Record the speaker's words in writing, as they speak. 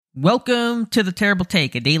Welcome to The Terrible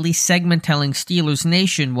Take, a daily segment telling Steelers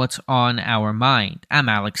Nation what's on our mind. I'm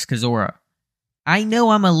Alex Kozora. I know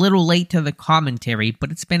I'm a little late to the commentary,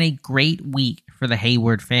 but it's been a great week for the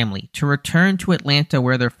Hayward family to return to Atlanta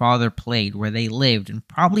where their father played, where they lived, and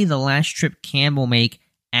probably the last trip Cam will make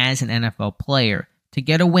as an NFL player, to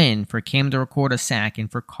get a win, for Cam to record a sack,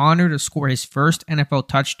 and for Connor to score his first NFL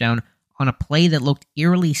touchdown on a play that looked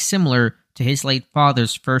eerily similar to his late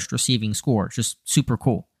father's first receiving score. Just super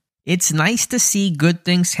cool. It's nice to see good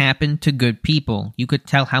things happen to good people. You could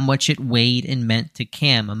tell how much it weighed and meant to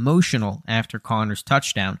Cam, emotional after Connor's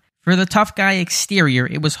touchdown. For the tough guy exterior,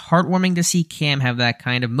 it was heartwarming to see Cam have that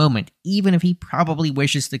kind of moment, even if he probably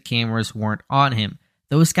wishes the cameras weren't on him.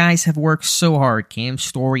 Those guys have worked so hard. Cam's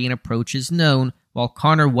story and approach is known, while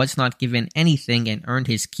Connor was not given anything and earned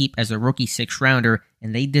his keep as a rookie sixth-rounder,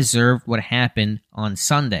 and they deserved what happened on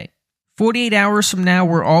Sunday. 48 hours from now,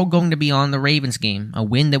 we're all going to be on the Ravens game. A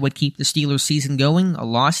win that would keep the Steelers season going, a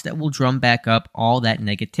loss that will drum back up all that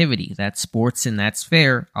negativity. That's sports and that's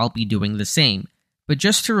fair. I'll be doing the same. But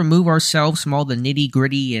just to remove ourselves from all the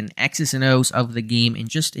nitty-gritty and X's and O's of the game and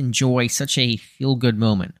just enjoy such a feel-good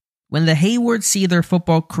moment. When the Haywards see their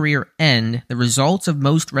football career end, the results of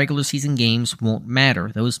most regular season games won't matter.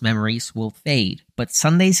 Those memories will fade. But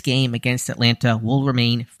Sunday's game against Atlanta will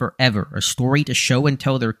remain forever, a story to show and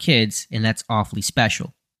tell their kids, and that's awfully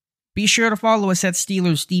special. Be sure to follow us at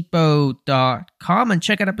SteelersDepot.com and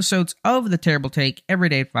check out episodes of The Terrible Take every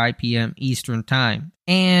day at 5 p.m. Eastern Time.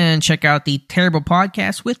 And check out the Terrible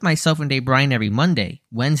Podcast with myself and Dave Bryan every Monday,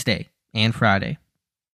 Wednesday, and Friday.